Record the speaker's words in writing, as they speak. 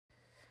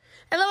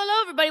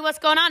Hello, everybody. What's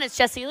going on? It's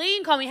Jessie Lee. You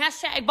can call me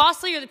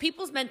 #Bossly or the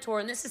People's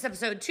Mentor, and this is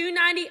episode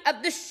 290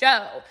 of the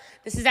show.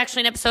 This is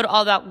actually an episode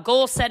all about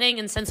goal setting,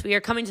 and since we are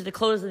coming to the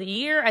close of the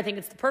year, I think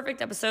it's the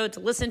perfect episode to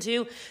listen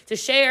to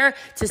share,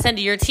 to send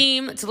to your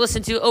team, to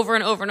listen to over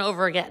and over and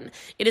over again.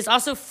 It is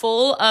also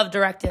full of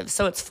directives,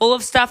 so it's full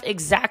of stuff,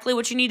 exactly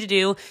what you need to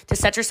do to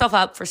set yourself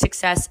up for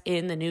success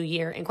in the new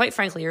year, and quite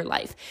frankly, your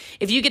life.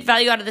 If you get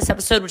value out of this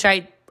episode, which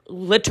I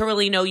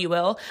literally know you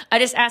will, I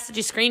just ask that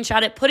you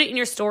screenshot it, put it in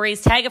your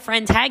stories, tag a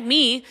friend, tag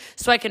me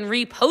so I can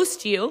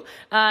repost you,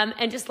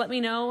 and just let me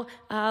know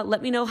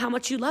how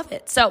much you love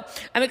it. So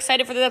I'm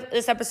excited for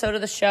this episode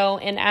of the show.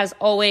 And as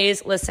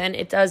always, listen,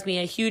 it does me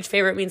a huge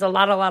favor. It means a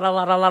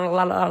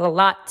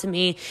lot to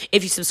me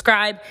if you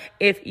subscribe,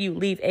 if you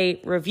leave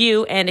a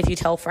review, and if you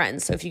tell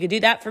friends. So if you could do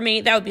that for me,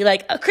 that would be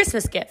like a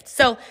Christmas gift.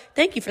 So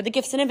thank you for the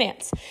gifts in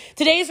advance.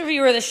 Today's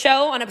reviewer of the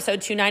show on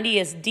episode 290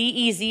 is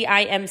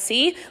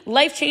DEZIMC,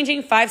 life-changing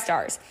 5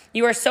 stars.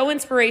 You are so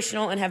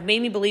inspirational and have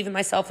made me believe in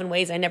myself in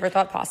ways I never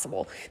thought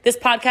possible. This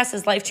podcast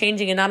is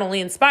life-changing and not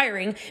only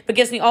inspiring, but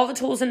gives me all the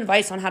tools and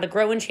advice on how to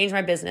grow and change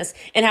my business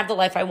and have the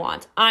life I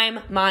want. I'm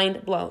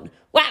mind blown.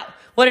 Wow.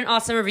 What an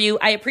awesome review.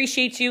 I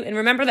appreciate you. And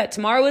remember that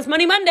tomorrow is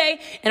Money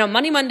Monday. And on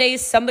Money Mondays,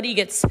 somebody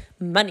gets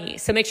money.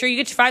 So make sure you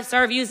get your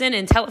 5-star reviews in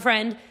and tell a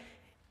friend.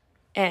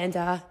 And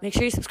make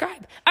sure you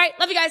subscribe. All right.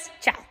 Love you guys.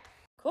 Ciao.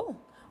 Cool.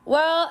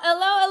 Well,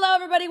 hello,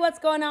 everybody. What's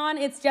going on?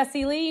 It's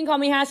Jessie Lee. You can call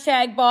me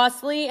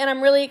 #Bossly, and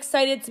I'm really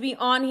excited to be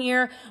on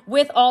here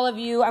with all of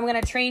you. I'm going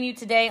to train you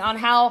today on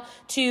how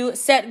to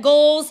set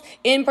goals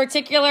in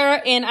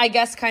particular in, I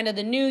guess, kind of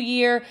the new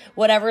year,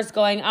 whatever's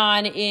going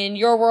on in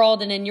your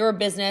world and in your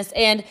business.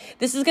 And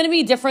this is going to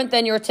be different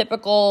than your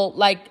typical,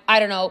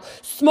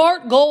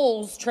 SMART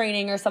goals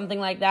training or something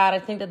like that. I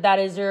think that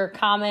is your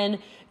common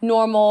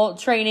normal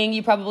training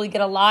you probably get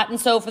a lot. And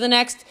so for the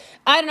next,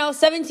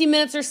 17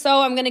 minutes or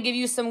so, I'm going to give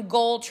you some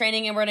goal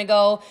training and we're going to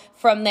go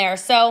from there.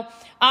 So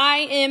I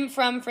am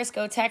from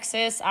Frisco,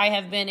 Texas. I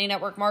have been a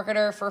network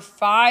marketer for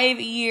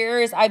 5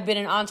 years. I've been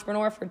an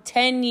entrepreneur for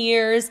 10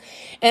 years.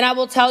 And I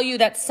will tell you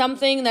that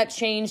something that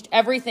changed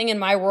everything in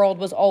my world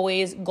was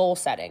always goal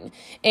setting.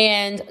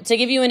 And to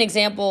give you an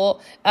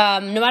example,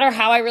 no matter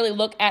how I really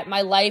look at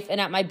my life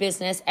and at my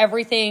business,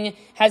 everything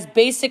has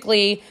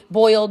basically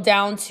boiled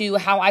down to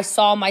how I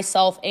saw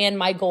myself and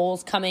my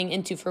goals coming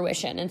into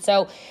fruition. And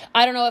so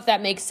I don't know if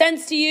that makes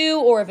sense to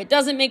you or if it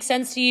doesn't make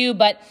sense to you,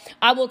 but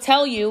I will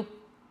tell you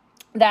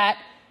that,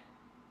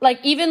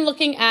 even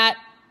looking at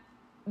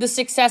the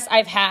success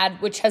I've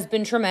had, which has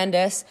been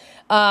tremendous,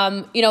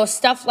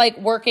 stuff like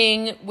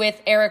working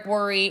with Eric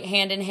Worre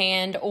hand in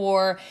hand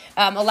or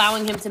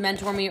allowing him to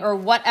mentor me or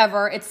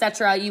whatever,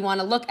 etc. you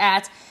want to look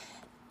at,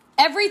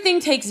 everything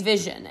takes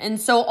vision.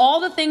 And so all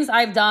the things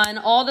I've done,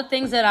 all the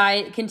things that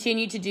I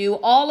continue to do,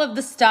 all of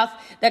the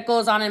stuff that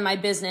goes on in my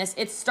business,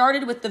 it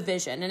started with the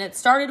vision. And it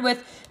started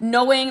with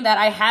knowing that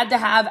I had to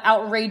have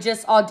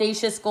outrageous,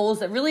 audacious goals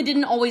that really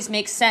didn't always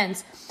make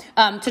sense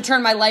to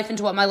turn my life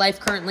into what my life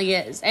currently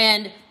is.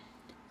 And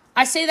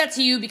I say that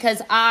to you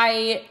because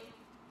my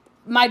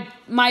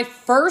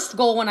first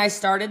goal when I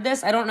started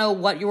this, I don't know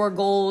what your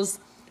goals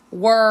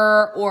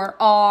were or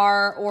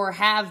are or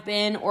have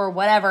been or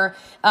whatever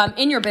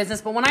in your business.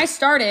 But when I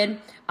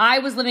started, I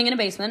was living in a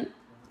basement.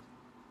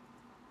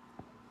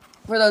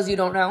 For those of you who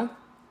don't know,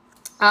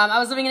 I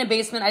was living in a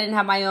basement. I didn't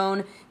have my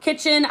own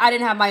kitchen. I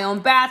didn't have my own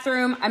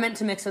bathroom. I meant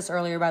to mix this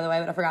earlier, by the way,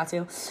 but I forgot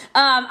to.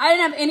 I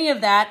didn't have any of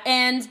that.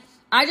 And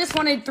I just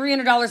wanted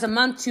 $300 a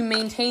month to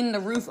maintain the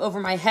roof over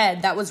my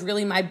head. That was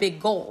really my big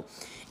goal.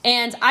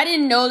 And I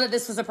didn't know that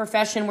this was a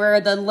profession where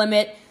the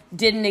limit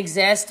didn't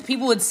exist.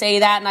 People would say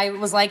that, and I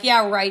was like,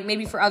 yeah, right,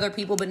 maybe for other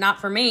people, but not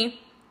for me.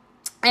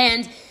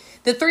 And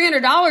the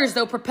 $300,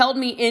 though, propelled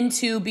me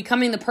into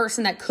becoming the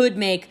person that could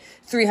make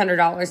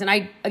 $300. And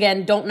I,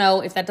 again, don't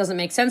know if that doesn't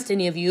make sense to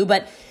any of you,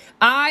 but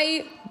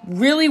I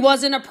really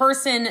wasn't a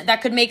person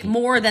that could make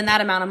more than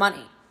that amount of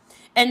money.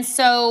 And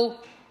so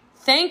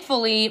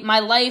thankfully, my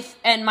life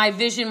and my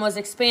vision was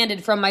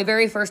expanded from my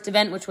very first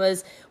event, which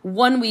was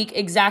 1 week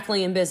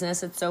exactly in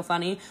business. It's so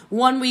funny.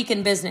 1 week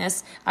in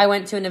business. I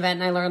went to an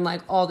event and I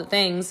learned all the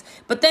things.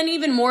 But then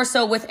even more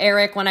so with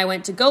Eric when I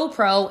went to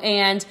GoPro,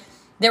 and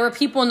there were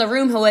people in the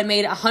room who had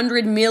made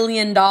 $100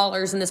 million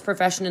in this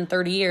profession in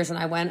 30 years. And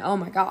I went, oh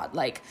my God,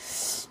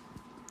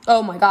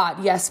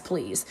 yes,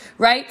 please.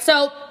 Right?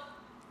 So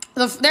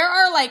there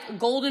are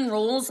golden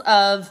rules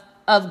of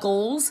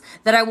goals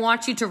that I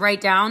want you to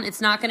write down.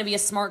 It's not going to be a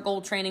SMART goal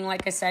training,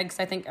 like I said, because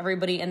I think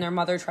everybody and their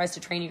mother tries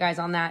to train you guys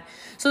on that.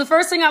 So the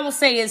first thing I will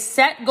say is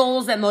set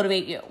goals that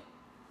motivate you.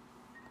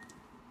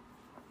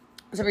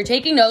 So if you're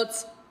taking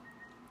notes,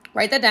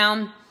 write that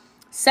down.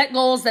 Set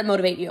goals that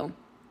motivate you.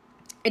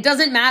 It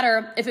doesn't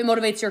matter if it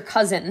motivates your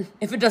cousin,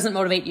 if it doesn't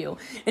motivate you.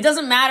 It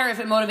doesn't matter if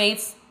it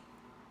motivates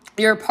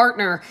your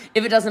partner,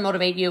 if it doesn't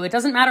motivate you. It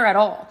doesn't matter at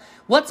all.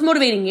 What's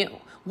motivating you?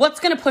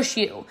 What's going to push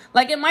you?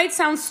 It might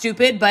sound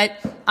stupid, but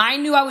I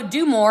knew I would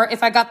do more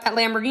if I got that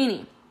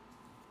Lamborghini.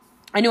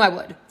 I knew I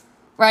would,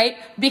 right?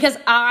 Because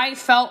I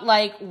felt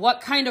like,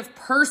 what kind of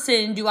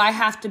person do I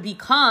have to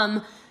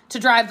become to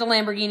drive the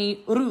Lamborghini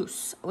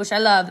Urus, which I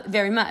love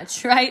very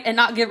much, right? And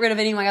not get rid of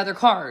any of my other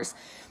cars.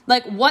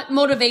 Like, what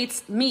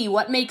motivates me?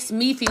 What makes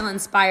me feel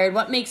inspired?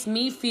 What makes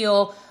me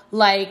feel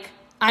like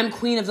I'm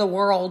queen of the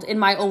world in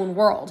my own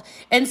world?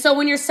 And so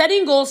when you're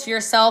setting goals for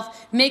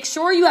yourself, make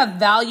sure you have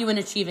value in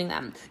achieving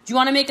them. Do you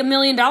want to make $1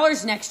 million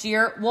next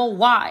year? Well,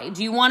 why?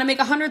 Do you want to make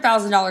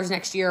 $100,000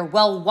 next year?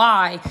 Well,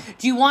 why?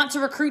 Do you want to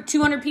recruit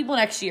 200 people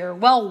next year?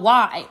 Well,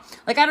 why?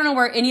 Like, I don't know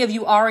where any of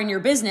you are in your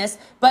business,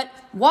 but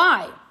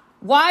why?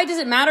 Why does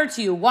it matter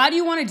to you? Why do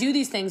you want to do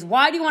these things?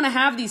 Why do you want to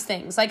have these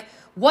things? Like,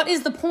 what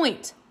is the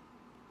point?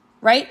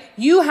 Right?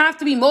 You have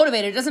to be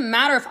motivated. It doesn't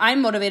matter if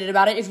I'm motivated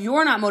about it, if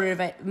you're not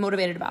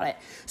motivated about it.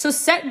 So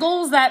set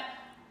goals that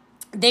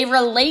they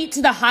relate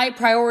to the high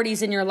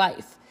priorities in your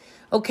life.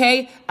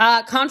 Okay?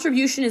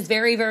 Contribution is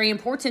very, very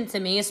important to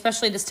me,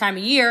 especially this time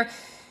of year.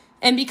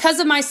 And because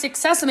of my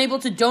success, I'm able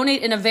to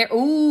donate in a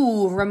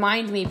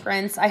remind me,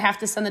 Prince, I have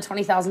to send the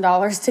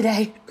 $20,000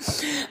 today.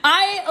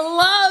 I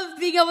love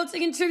being able to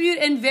contribute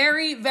in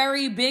very,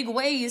 very big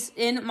ways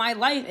in my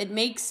life. It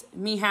makes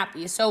me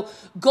happy. So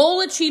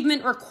goal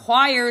achievement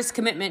requires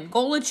commitment.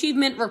 Goal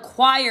achievement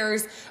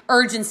requires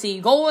urgency.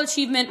 Goal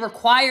achievement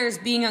requires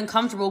being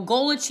uncomfortable.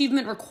 Goal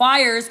achievement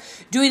requires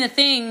doing the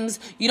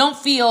things you don't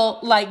feel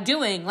like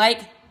doing.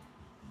 Like,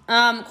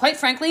 quite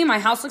frankly, my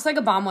house looks like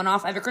a bomb went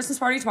off. I have a Christmas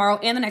party tomorrow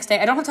and the next day.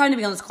 I don't have time to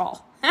be on this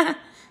call.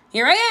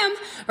 Here I am,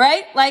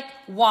 right? Like,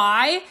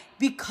 why?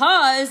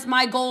 Because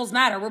my goals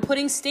matter. We're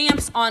putting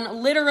stamps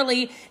on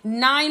literally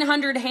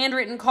 900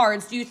 handwritten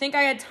cards. Do you think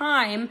I had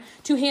time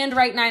to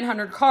handwrite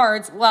 900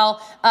 cards?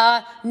 Well,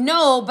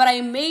 no, but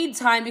I made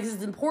time because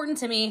it's important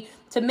to me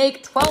to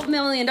make $12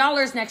 million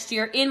next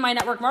year in my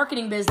network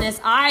marketing business.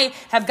 I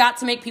have got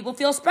to make people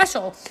feel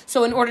special.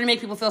 So in order to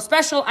make people feel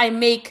special, I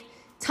make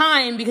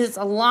time because it's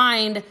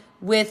aligned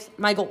with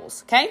my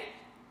goals, okay?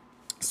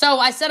 So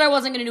I said I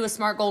wasn't going to do a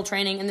SMART goal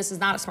training, and this is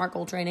not a SMART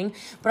goal training,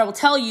 but I will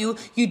tell you,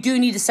 you do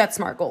need to set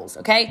SMART goals,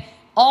 okay?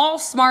 All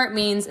SMART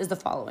means is the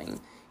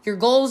following. Your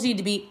goals need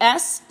to be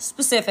S,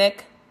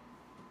 specific,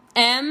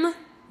 M,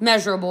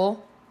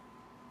 measurable,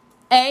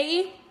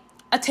 A,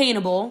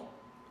 attainable,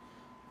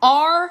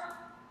 R,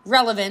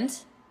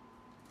 relevant,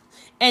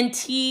 and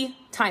T,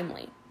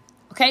 timely,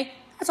 okay?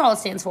 That's all it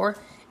stands for.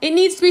 It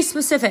needs to be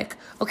specific,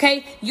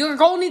 okay? Your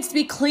goal needs to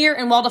be clear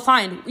and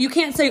well-defined. You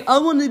can't say, I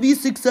want to be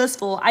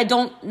successful. I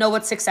don't know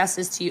what success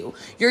is to you.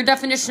 Your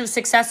definition of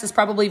success is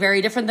probably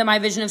very different than my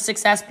vision of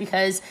success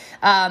because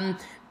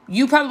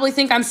you probably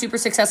think I'm super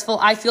successful.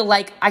 I feel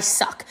like I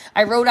suck.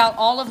 I wrote out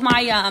all of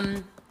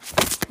my...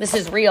 This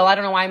is real. I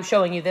don't know why I'm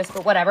showing you this,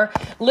 but whatever.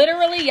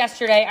 Literally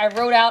yesterday, I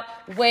wrote out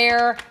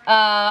where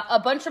a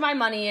bunch of my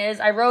money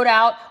is. I wrote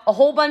out a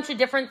whole bunch of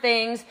different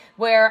things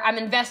where I'm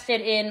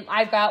invested in.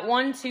 I've got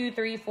 1, 2,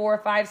 3, 4,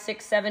 5,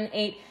 6, 7,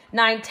 8,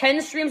 9,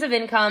 10 streams of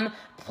income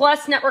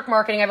plus network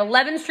marketing. I have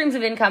 11 streams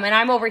of income, and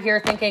I'm over here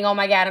thinking, oh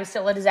my God, I'm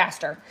still a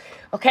disaster.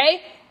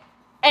 Okay?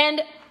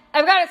 And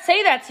I've got to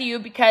say that to you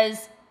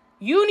because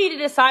you need to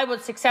decide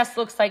what success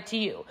looks like to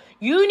you.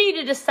 You need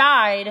to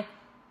decide,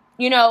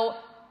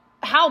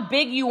 how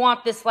big you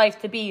want this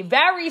life to be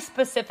very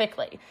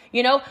specifically.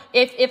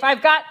 If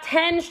I've got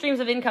 10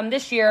 streams of income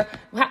this year,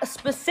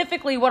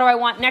 specifically, what do I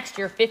want next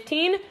year?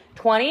 15,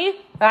 20?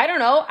 I don't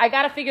know. I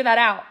got to figure that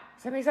out.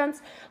 Does that make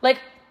sense? Like,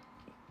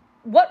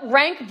 what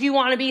rank do you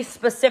want to be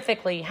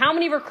specifically? How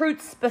many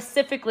recruits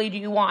specifically do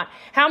you want?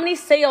 How many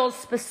sales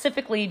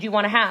specifically do you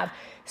want to have?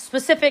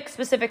 Specific,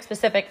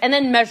 and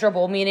then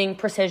measurable, meaning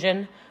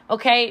precision.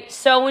 Okay.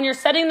 So when you're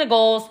setting the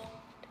goals,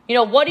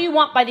 what do you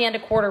want by the end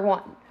of quarter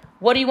 1?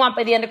 What do you want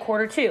by the end of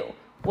quarter 2?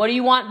 What do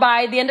you want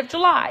by the end of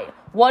July?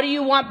 What do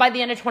you want by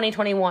the end of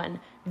 2021?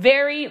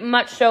 Very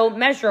much so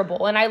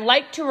measurable. And I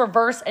like to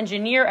reverse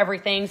engineer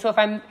everything. So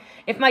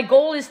if my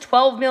goal is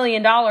 $12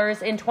 million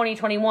in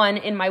 2021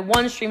 in my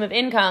one stream of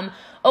income,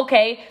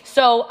 okay,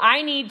 so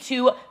I need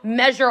to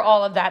measure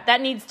all of that. That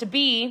needs to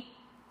be,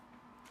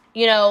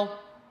 $1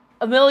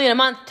 million a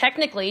month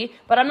technically,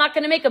 but I'm not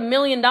going to make $1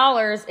 million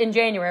in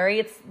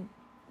January.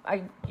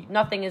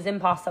 Nothing is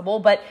impossible,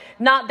 but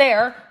not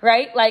there,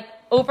 right? Like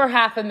over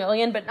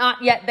 $500,000, but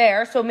not yet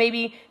there. So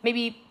maybe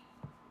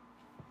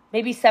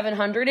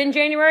 700 in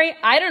January.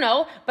 I don't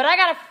know, but I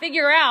got to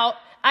figure out,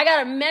 I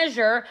got to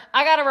measure,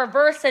 I got to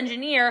reverse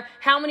engineer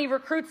how many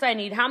recruits I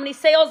need, how many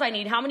sales I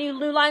need, how many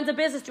new lines of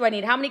business do I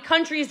need, how many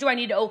countries do I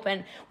need to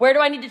open, where do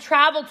I need to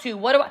travel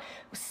to,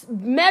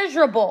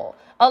 measurable.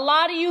 A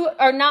lot of you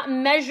are not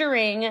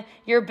measuring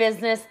your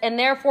business, and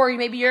therefore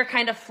maybe you're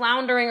kind of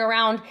floundering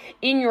around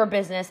in your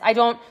business. I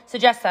don't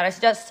suggest that. I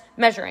suggest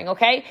measuring,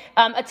 okay?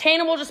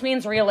 Attainable just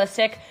means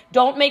realistic.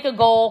 Don't make a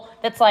goal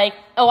that's like,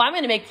 oh, I'm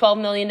going to make $12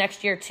 million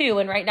next year too,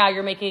 and right now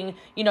you're making,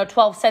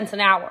 12 cents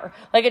an hour.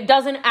 Like, it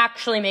doesn't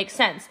actually make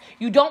sense.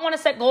 You don't want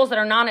to set goals that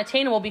are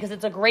non-attainable because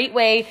it's a great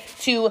way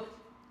to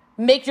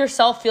make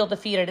yourself feel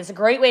defeated. It's a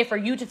great way for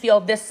you to feel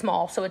this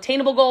small. So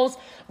attainable goals,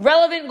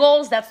 relevant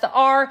goals, that's the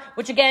R,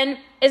 which again,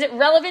 is it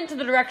relevant to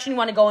the direction you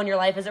want to go in your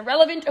life? Is it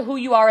relevant to who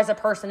you are as a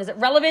person? Is it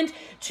relevant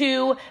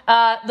to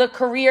the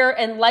career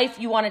and life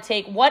you want to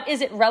take? What is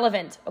it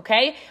relevant?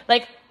 Okay?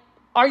 Like,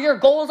 Are your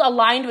goals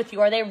aligned with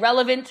you? Are they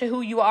relevant to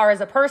who you are as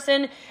a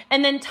person?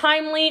 And then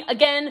timely,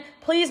 again,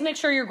 please make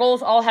sure your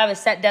goals all have a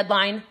set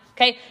deadline,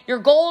 okay? Your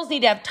goals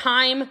need to have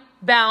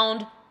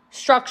time-bound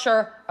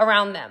structure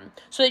around them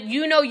so that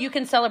you know you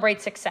can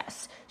celebrate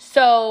success.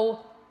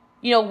 So,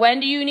 when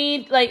do you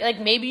need, like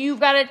maybe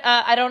you've got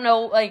I don't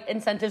know, like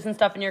incentives and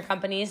stuff in your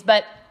companies,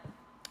 but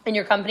in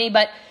your company,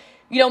 but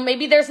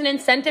maybe there's an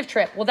incentive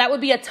trip. Well, that would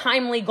be a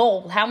timely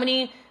goal. How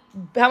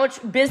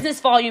much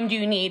business volume do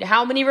you need?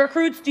 How many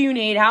recruits do you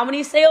need? How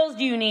many sales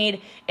do you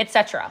need?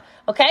 Etc.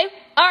 Okay?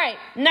 All right.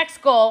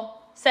 Next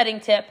goal setting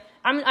tip.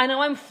 I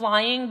know I'm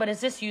flying, but is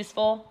this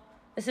useful?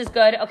 This is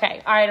good?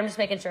 Okay. All right. I'm just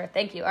making sure.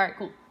 Thank you. All right,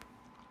 cool.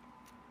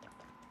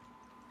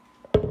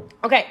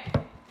 Okay.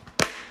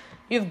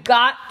 You've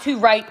got to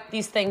write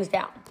these things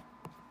down.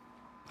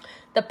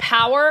 The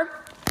power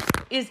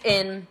is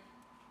in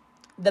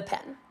the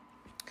pen.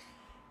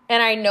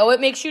 And I know it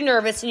makes you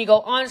nervous and you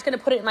go, I'm just going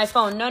to put it in my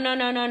phone.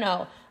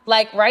 No.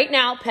 Like right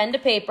now, pen to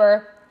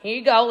paper. Here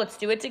you go. Let's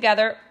do it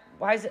together.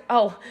 Why is it?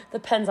 Oh, the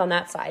pen's on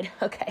that side.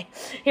 Okay,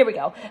 here we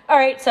go. All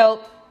right,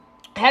 so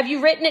have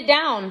you written it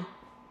down?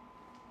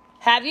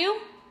 Have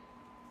you?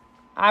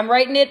 I'm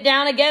writing it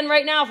down again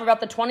right now for about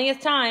the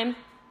 20th time.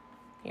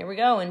 Here we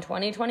go. In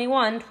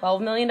 2021,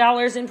 $12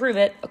 million, improve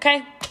it. Okay,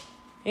 here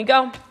you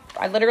go.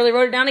 I literally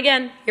wrote it down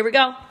again. Here we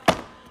go.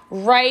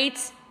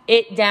 Write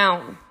it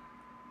down.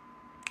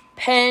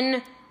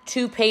 Pen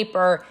to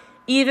paper,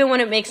 even when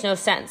it makes no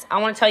sense.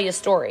 I want to tell you a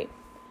story.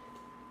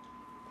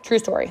 True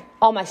story.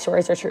 All my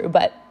stories are true,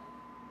 but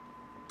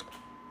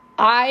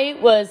I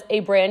was a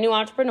brand new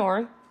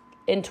entrepreneur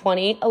in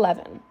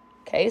 2011.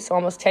 Okay, so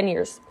almost 10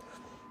 years.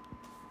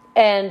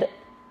 And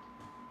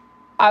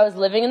I was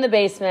living in the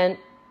basement,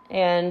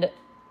 and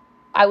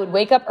I would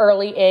wake up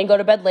early and go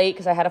to bed late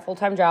because I had a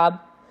full-time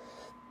job.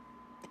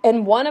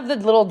 And one of the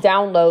little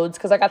downloads,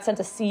 because I got sent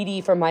a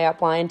CD from my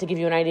upline to give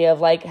you an idea of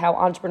like how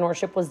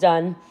entrepreneurship was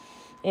done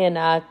in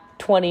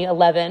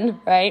 2011,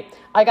 right?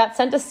 I got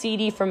sent a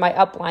CD from my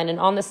upline,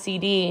 and on the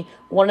CD,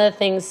 one of the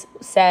things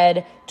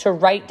said to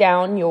write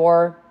down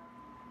your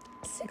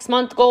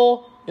 6-month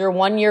goal, your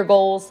 1-year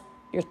goals,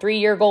 your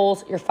 3-year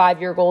goals, your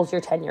 5-year goals,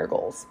 your 10-year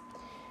goals.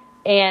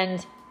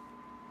 And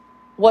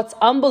what's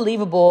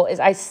unbelievable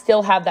is I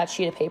still have that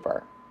sheet of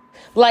paper.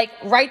 Like,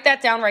 write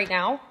that down right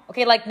now.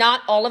 Okay, like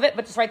not all of it,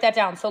 but just write that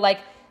down. So like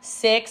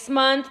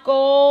 6-month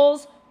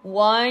goals,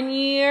 1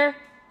 year,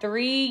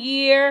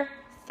 3-year,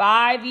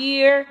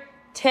 5-year,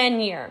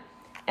 10-year.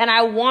 And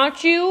I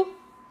want you,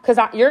 because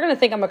you're going to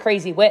think I'm a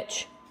crazy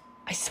witch.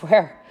 I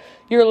swear.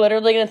 You're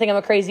literally going to think I'm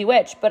a crazy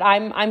witch, but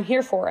I'm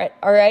here for it,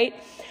 all right?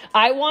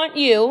 I want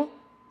you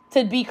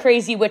to be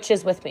crazy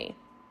witches with me,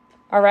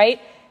 all right?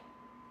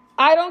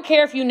 I don't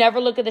care if you never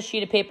look at the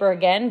sheet of paper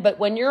again, but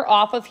when you're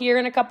off of here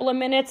in a couple of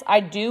minutes, I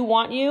do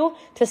want you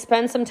to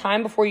spend some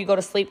time before you go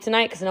to sleep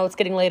tonight, because I know it's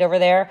getting late over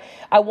there.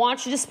 I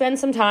want you to spend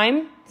some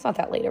time. It's not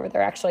that late over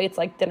there, actually. It's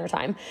like dinner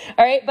time.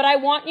 All right, but I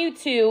want you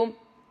to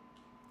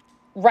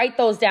write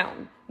those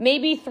down.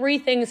 Maybe 3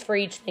 things for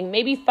each thing,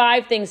 maybe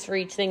 5 things for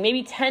each thing,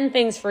 maybe 10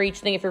 things for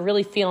each thing if you're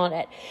really feeling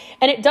it.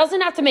 And it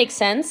doesn't have to make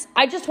sense.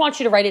 I just want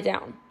you to write it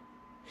down.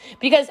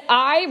 Because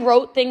I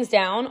wrote things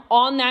down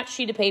on that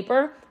sheet of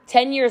paper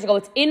 10 years ago.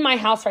 It's in my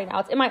house right now.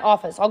 It's in my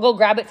office. I'll go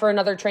grab it for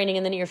another training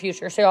in the near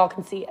future so y'all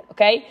can see it,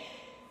 okay?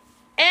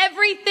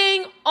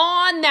 Everything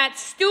on that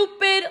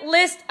stupid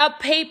list of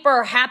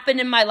paper happened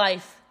in my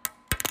life.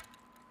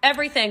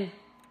 Everything.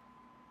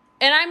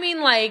 And I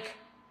mean, like,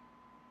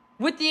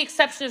 with the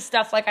exception of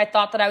stuff like I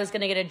thought that I was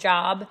going to get a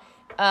job.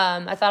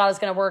 I thought I was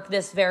going to work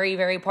this very,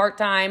 very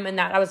part-time, and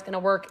that I was going to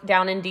work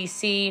down in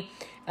D.C.,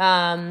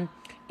 I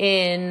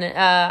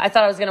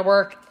thought I was going to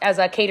work as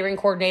a catering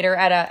coordinator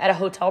at a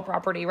hotel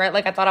property, right?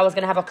 Like I thought I was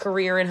going to have a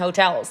career in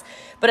hotels.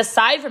 But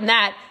aside from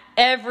that,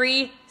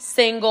 every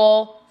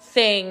single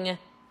thing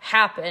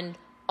happened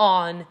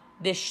on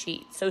this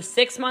sheet. So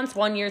 6 months,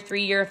 1 year,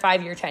 3 year,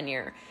 5 year, 10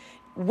 year.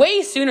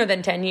 Way sooner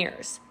than 10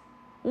 years.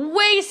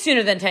 Way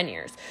sooner than 10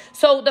 years.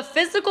 So the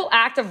physical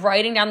act of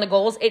writing down the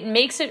goals, it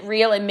makes it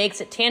real, it makes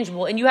it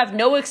tangible, and you have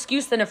no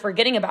excuse then of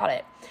forgetting about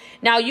it.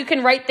 Now, you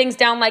can write things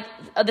down like,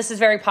 this is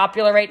very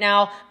popular right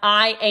now,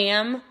 I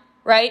am,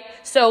 right?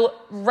 So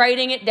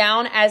writing it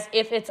down as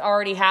if it's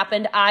already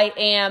happened. I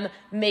am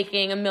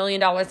making $1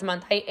 million a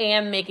month. I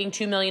am making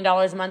 $2 million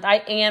a month. I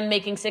am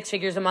making 6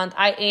 figures a month.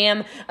 I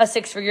am a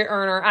 6-figure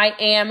earner. I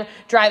am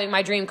driving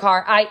my dream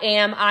car. I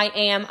am.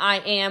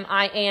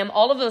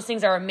 All of those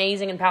things are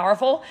amazing and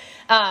powerful.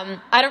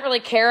 I don't really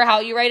care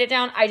how you write it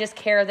down. I just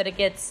care that it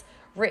gets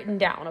written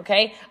down,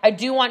 okay? I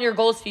do want your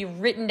goals to be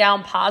written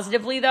down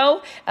positively,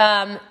 though.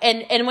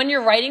 And when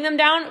you're writing them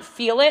down,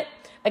 feel it.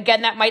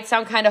 Again, that might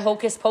sound kind of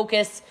hocus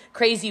pocus,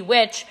 crazy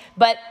witch,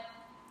 but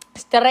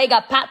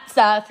strega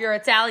pazza if you're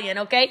Italian,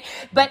 okay?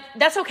 But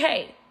that's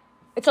okay.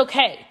 It's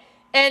okay.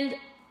 And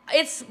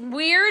it's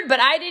weird, but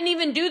I didn't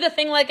even do the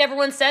thing like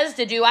everyone says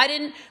to do. I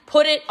didn't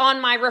put it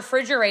on my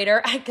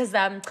refrigerator because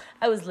I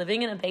was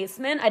living in a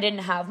basement. I didn't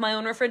have my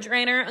own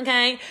refrigerator,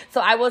 okay?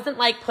 So I wasn't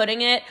like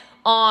putting it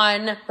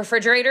on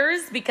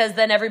refrigerators, because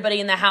then everybody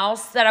in the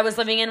house that I was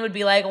living in would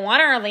be like, what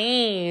are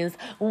these?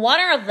 What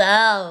are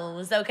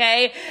those?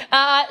 Okay.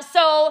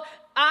 So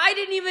I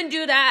didn't even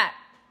do that,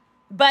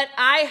 but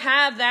I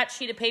have that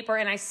sheet of paper,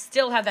 and I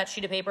still have that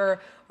sheet of paper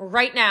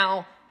right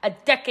now, a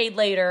decade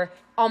later,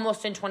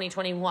 almost in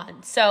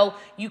 2021. So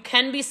you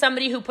can be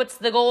somebody who puts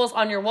the goals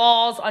on your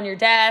walls, on your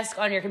desk,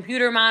 on your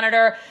computer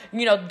monitor,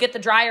 get the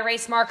dry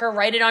erase marker,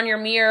 write it on your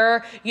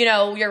mirror,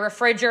 your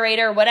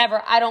refrigerator,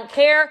 whatever. I don't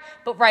care,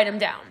 but write them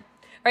down.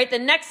 Right? The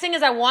next thing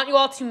is I want you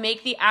all to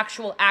make the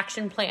actual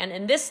action plan.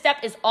 And this step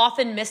is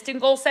often missed in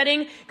goal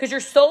setting because you're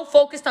so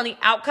focused on the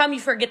outcome, you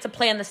forget to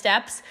plan the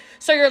steps.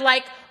 So you're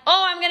like,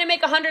 oh, I'm going to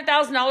make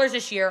 $100,000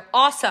 this year.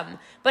 Awesome.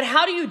 But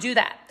how do you do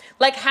that?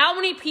 Like, how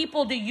many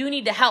people do you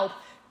need to help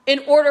in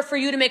order for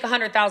you to make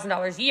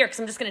 $100,000 a year? Because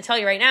I'm just going to tell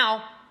you right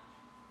now,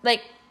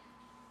 like,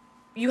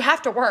 you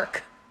have to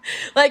work.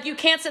 Like, you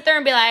can't sit there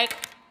and be like,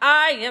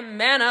 I am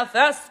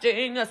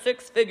manifesting a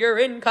 6-figure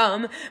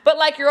income. But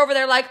like, you're over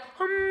there like,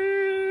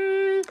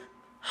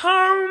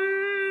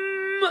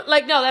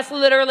 like, no, that's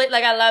literally,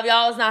 like, I love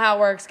y'all. It's not how it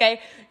works,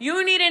 okay?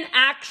 You need an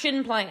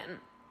action plan.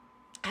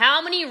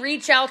 How many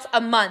reach outs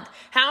a month?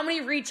 How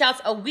many reach outs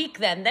a week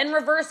then? Then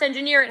reverse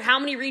engineer it. How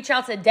many reach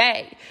outs a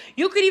day?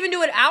 You could even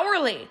do it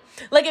hourly.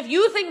 Like, if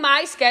you think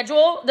my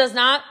schedule does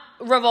not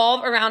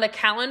revolve around a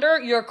calendar,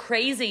 you're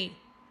crazy.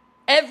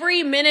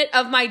 Every minute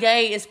of my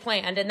day is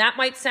planned. And that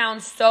might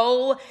sound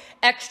so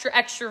extra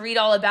read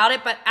all about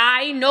it, but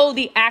I know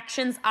the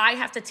actions I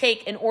have to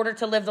take in order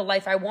to live the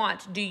life I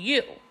want. Do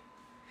you?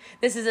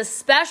 This is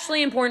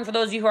especially important for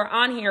those of you who are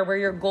on here where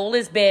your goal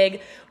is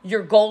big,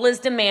 your goal is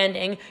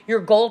demanding, your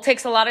goal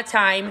takes a lot of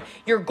time,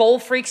 your goal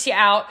freaks you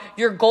out,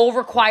 your goal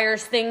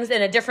requires things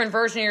in a different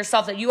version of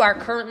yourself that you are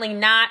currently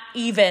not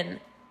even.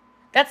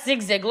 That's Zig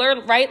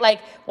Ziglar, right?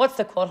 Like, what's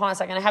the quote? Hold on a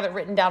second. I have it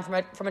written down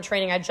from a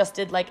training I just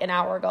did like an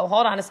hour ago.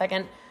 Hold on a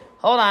second.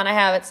 Hold on. I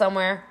have it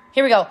somewhere.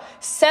 Here we go.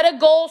 Set a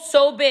goal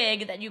so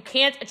big that you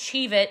can't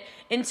achieve it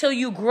until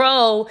you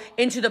grow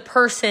into the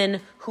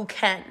person who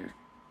can.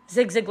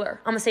 Zig Ziglar.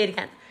 I'm going to say it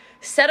again.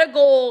 Set a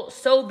goal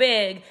so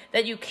big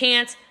that you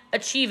can't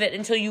achieve it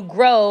until you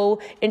grow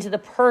into the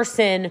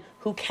person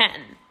who can.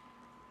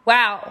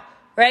 Wow.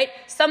 Right?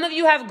 Some of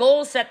you have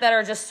goals set that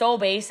are just so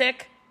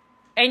basic,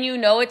 and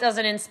it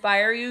doesn't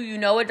inspire you,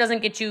 it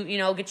doesn't get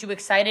you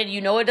excited,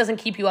 it doesn't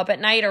keep you up at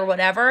night or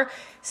whatever.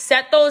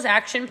 Set those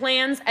action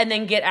plans and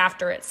then get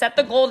after it. Set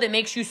the goal that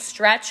makes you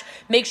stretch,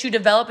 makes you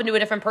develop into a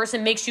different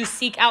person, makes you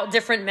seek out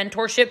different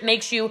mentorship,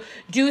 makes you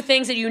do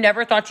things that you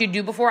never thought you'd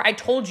do before. I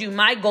told you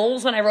my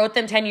goals when I wrote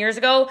them 10 years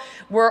ago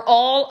were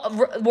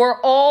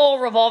all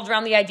revolved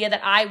around the idea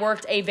that I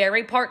worked a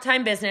very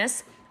part-time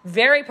business,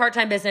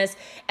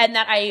 and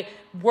that I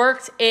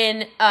worked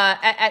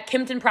at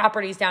Kimpton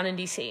Properties down in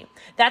DC.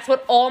 That's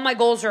what all my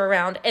goals are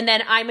around. And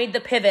then I made the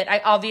pivot. I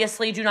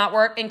obviously do not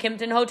work in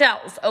Kimpton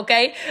hotels,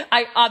 okay?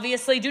 I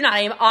obviously do not. I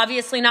am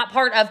obviously not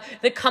part of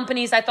the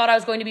companies I thought I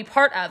was going to be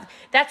part of.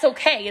 That's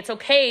okay. It's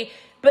okay.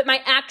 But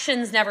my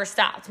actions never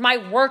stopped. My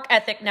work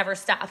ethic never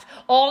stopped.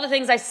 All the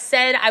things I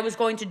said I was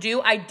going to do,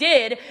 I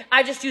did.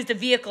 I just used a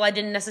vehicle I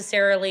didn't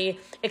necessarily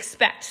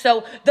expect.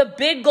 So the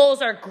big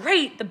goals are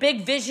great. The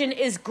big vision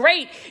is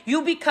great.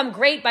 You become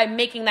great by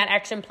making that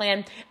action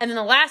plan. And then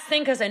the last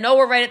thing, because I know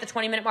we're right at the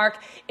 20-minute mark,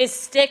 is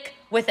stick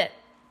with it.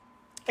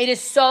 It is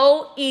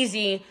so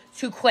easy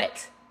to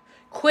quit.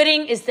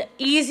 Quitting is the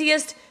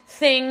easiest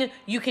thing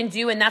you can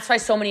do, and that's why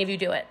so many of you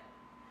do it.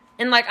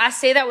 And like, I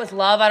say that with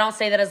love. I don't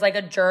say that as like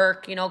a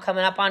jerk,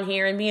 coming up on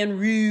here and being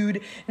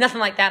rude. Nothing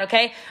like that,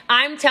 okay?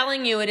 I'm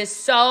telling you, it is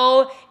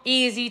so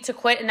easy to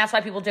quit, and that's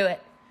why people do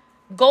it.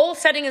 Goal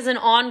setting is an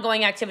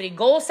ongoing activity.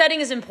 Goal setting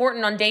is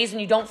important on days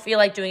when you don't feel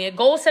like doing it.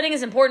 Goal setting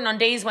is important on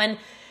days when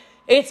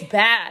it's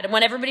bad,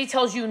 when everybody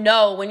tells you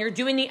no, when you're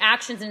doing the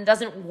actions and it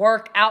doesn't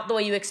work out the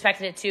way you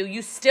expected it to.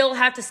 You still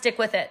have to stick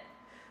with it.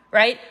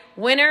 Right?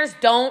 Winners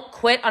don't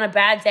quit on a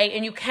bad day,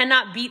 and you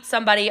cannot beat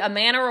somebody, a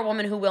man or a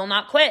woman, who will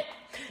not quit.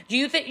 Do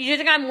you think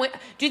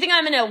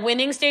I'm in a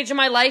winning stage of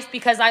my life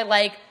because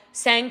I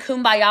sang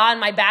Kumbaya in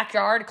my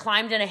backyard,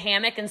 climbed in a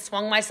hammock, and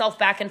swung myself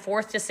back and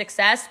forth to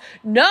success?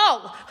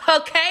 No,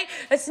 okay?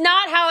 That's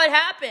not how it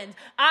happened.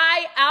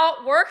 I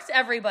outworked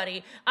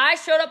everybody. I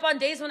showed up on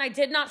days when I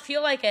did not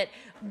feel like it,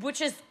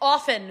 which is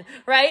often,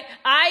 right?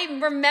 I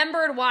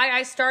remembered why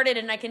I started,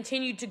 and I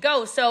continued to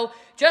go. So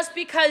just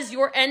because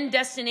your end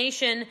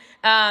destination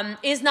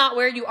is not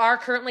where you are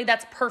currently,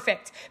 that's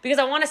perfect. Because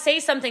I want to say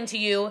something to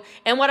you,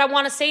 and what I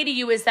want to say to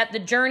you is that the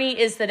journey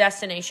is the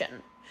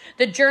destination.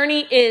 The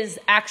journey is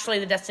actually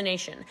the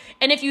destination.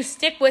 And if you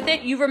stick with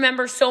it, you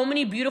remember so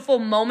many beautiful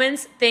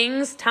moments,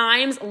 things,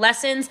 times,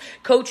 lessons,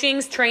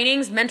 coachings,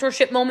 trainings,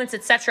 mentorship moments,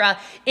 etc.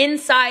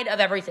 inside of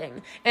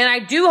everything. And I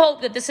do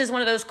hope that this is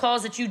one of those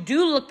calls that you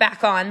do look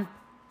back on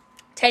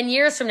 10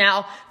 years from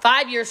now,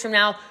 5 years from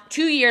now,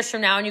 2 years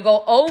from now, and you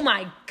go, oh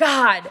my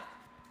God,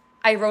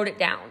 I wrote it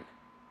down.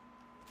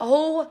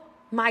 Oh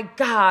my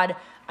God,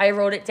 I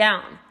wrote it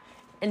down.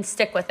 and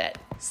stick with it.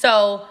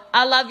 So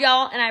I love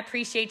y'all and I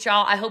appreciate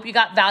y'all. I hope you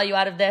got value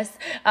out of this.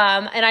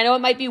 And I know it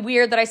might be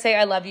weird that I say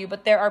I love you,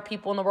 but there are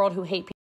people in the world who hate people.